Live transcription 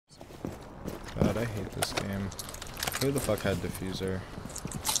god, I hate this game. Who the fuck had diffuser?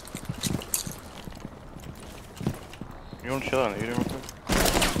 You wanna chill out and eat it real quick?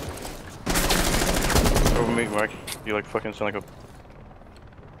 Over me, Mike. You like fucking sound like a.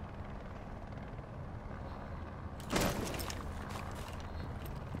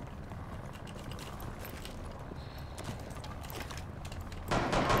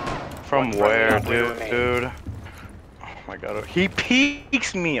 From where, dude? Oh my god, he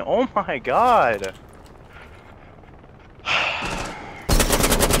peeks me! Oh my god!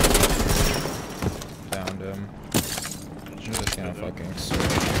 Found him. I'm just gonna fucking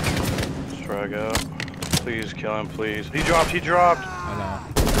switch. Strike out. Please kill him, please. He dropped! I know.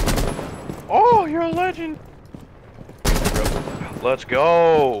 Oh, you're a legend! Let's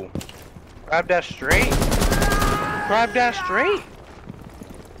go! Grab that straight! Grab that straight!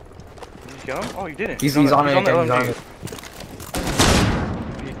 Did you kill him? Oh, you didn't. He's on it again, he's on it.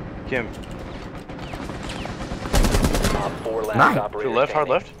 Kim. Nice. To the left, hard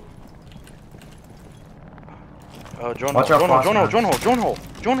left. Drone Watch out, drone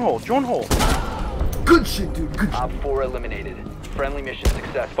hole. Good shit, dude. Good shit. Op 4 eliminated. Friendly mission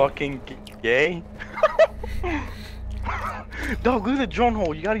success. Fucking gay. Dog, look at the drone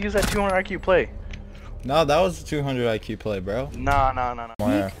hole. You gotta use that 200 IQ play. No, that was a 200 IQ play, bro. Nah.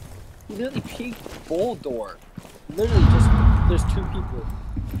 Where? He literally peeked full door. Literally just, there's two people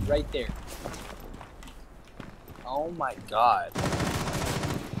right there. Oh my god.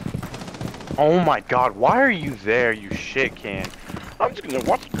 Oh my god, why are you there, you shit can? I'm just gonna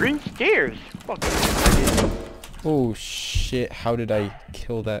watch green scares. Fuck. Oh shit, how did I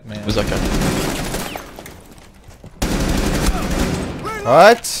kill that man? It was like a...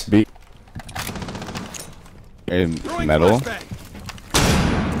 What? B. In metal.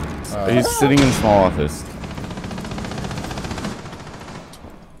 He's sitting in small office.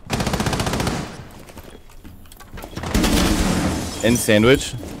 In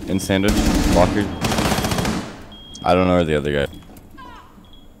sandwich. Walker. I don't know where the other guy.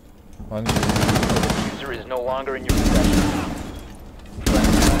 One. User is no longer in your possession.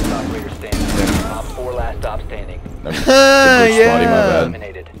 Friendly operator standing. Op 4 last stop standing. Good spotty, my bad.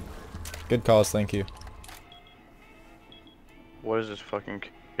 Eliminated. Good calls, thank you. What is this fucking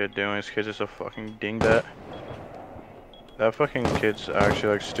kid doing? This kid's just a fucking dingbat. That fucking kid's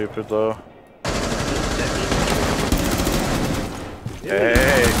actually like stupid though.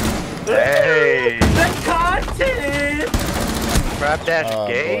 Hey! The content! Crap dash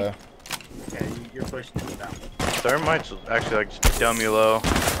gay? Boy. Yeah, you're pushing it down. Thermite's actually like dummy low.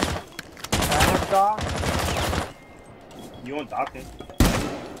 You want docking?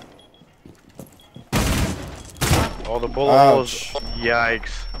 All the bullet holes.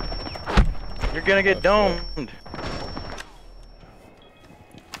 Yikes. You're gonna get domed.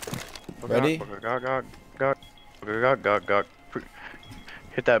 Ready?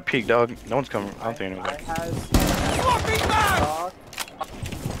 Hit that peak, dog. No one's coming. I don't think anyone's.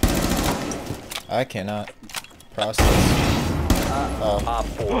 I cannot process. Oh. Op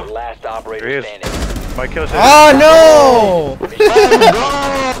 4 last There he operator is. standing. My kills. Oh no!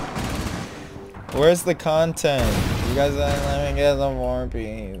 Where's the content? You guys let me get some more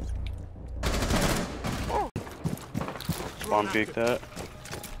beans. Spawn peek that.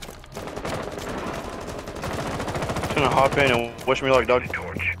 Just gonna hop in and wish me luck, dog.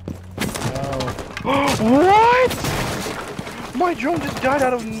 Torch. No. What? My drone just died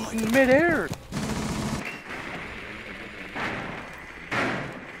out of midair.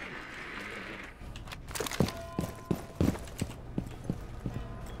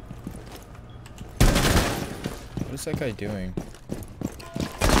 What is that guy doing?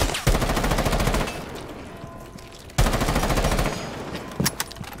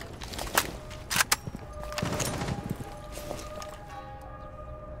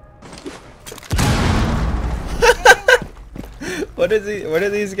 What are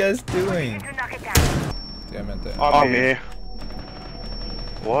these guys doing? Damn it. Oh, me.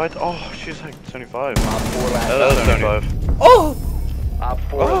 What? Oh, she's like 75. Op 4 last That was stop 75. Oh! Op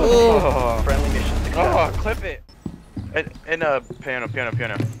 4 Oh. friendly mission success. Oh, clip it. And piano.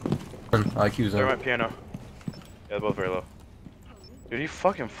 IQ's They're my on. piano. Yeah, they're both very low. Dude, he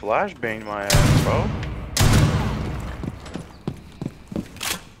fucking flashbanged my ass, bro.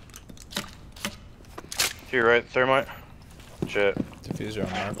 To your right, thermite. Shit. Diffuser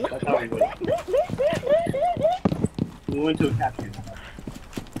on mark. That's how we went. We went to a capture.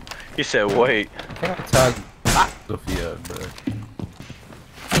 He said, wait. Tag Sophia, bro.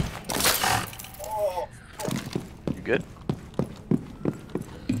 You good?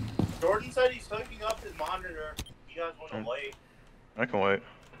 Jordan said he's hooking up his monitor. You guys want to wait? I can wait.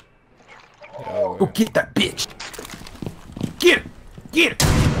 Go get that bitch. Get it. Get it.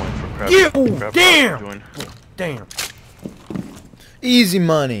 Point for crab. Yeah, oh, crab damn. doing. Damn. Easy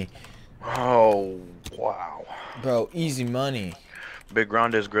money. Oh, wow. Bro, easy money. Big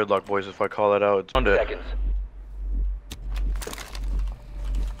Grande is gridlock, boys, if I call that out. It's on to Seconds.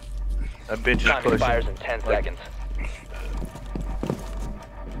 that bitch is Time pushing. expires in 10 seconds.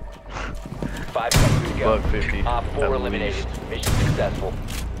 5 seconds to go. Bug 50. Op 4 at eliminated. least. Mission successful.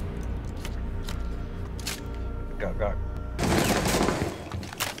 Got.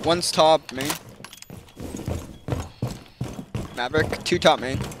 One's top main. Maverick, 2 top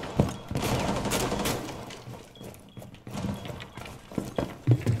main.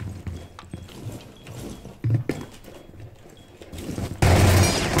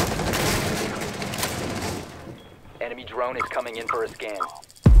 Enemy drone is coming in for a scan.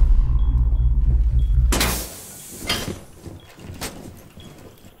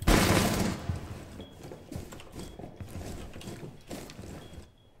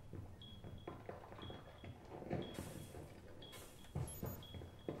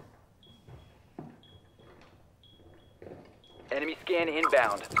 Enemy scan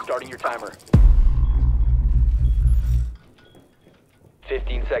inbound. Starting your timer.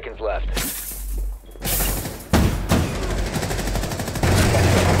 15 seconds left.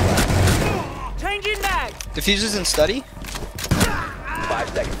 Changing mag! Diffusers in study. 5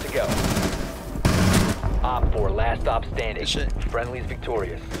 seconds to go. Op 4, last stop standing. Good shit. Friendly's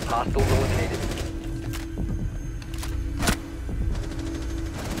victorious. Hostiles eliminated.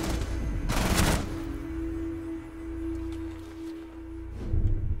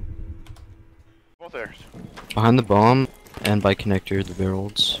 Both theirs. Behind the bomb and by connector, the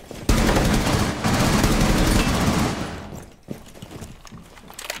barrels.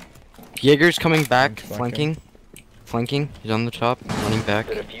 Jaeger's coming back, Flanking. flanking. He's on the top, running back.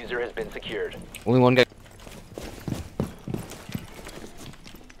 The diffuser has been secured. Only one guy.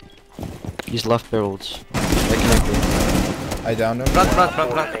 He's left barrels. By connector. I downed him. Op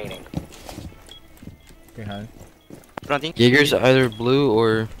 4 remaining. Behind. Jaeger's either blue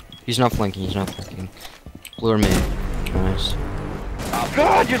or he's not flanking. He's not flanking. Blue or mid. Nice.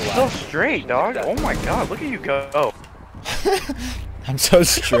 God, you're so straight, dog. Oh my god, look at you go. I'm so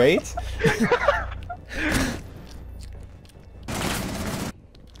straight.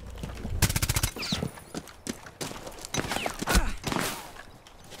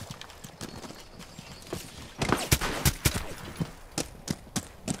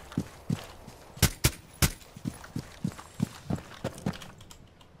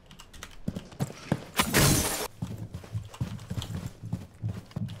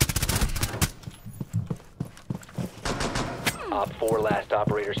 Op 4, last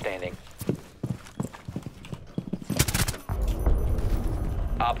operator standing.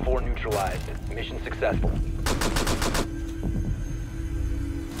 Op 4 neutralized. Mission successful.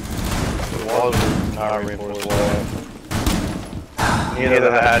 The walls are not reinforced wall. Neither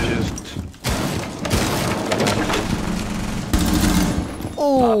of the hatches.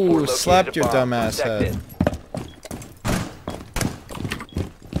 Oh, located slapped a your bomb. dumbass Protect head. it.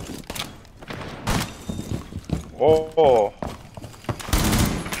 Oh.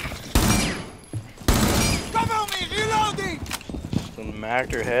 Cover me! Reloading!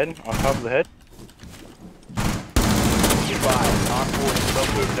 Smacked her head on top of the head. Advise, Op 4 has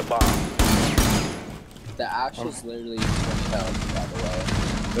located a bomb. The actual's literally pushed out, by the way.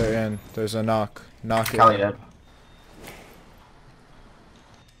 They're in. There's a knock. Knock it. Dead.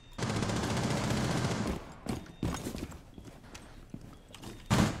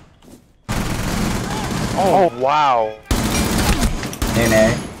 Oh, wow.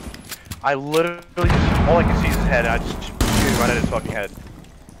 NA. I literally all I can see is his head. I just shoot right at his fucking head.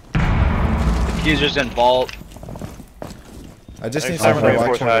 Diffuser's in vault. I just need Next someone time to watch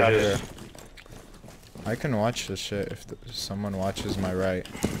reinforce me right hatches. here. I can watch this shit if someone watches my right.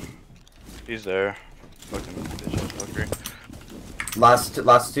 He's there. Fucking bitch, fucker. Last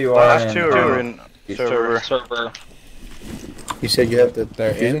two are Last two are in server. Server. You said you have the.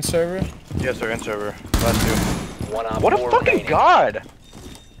 They're in server? Yes, they're in server. Last two. One Op What a 4 fucking remaining. god!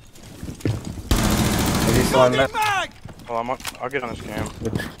 Is he still on that? Mag! Well, I'll get on this cam.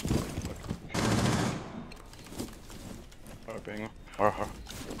 Oh, bing.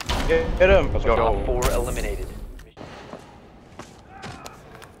 Get him! Let's Op go. 4 eliminated.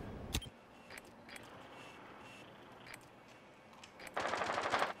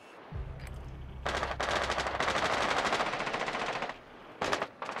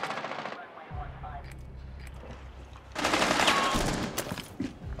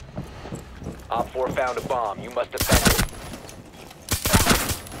 Op 4 found a bomb. You must defend it.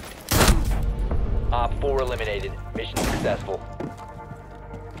 Op 4 eliminated. Mission successful.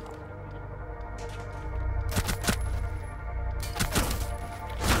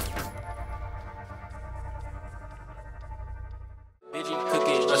 Pigeon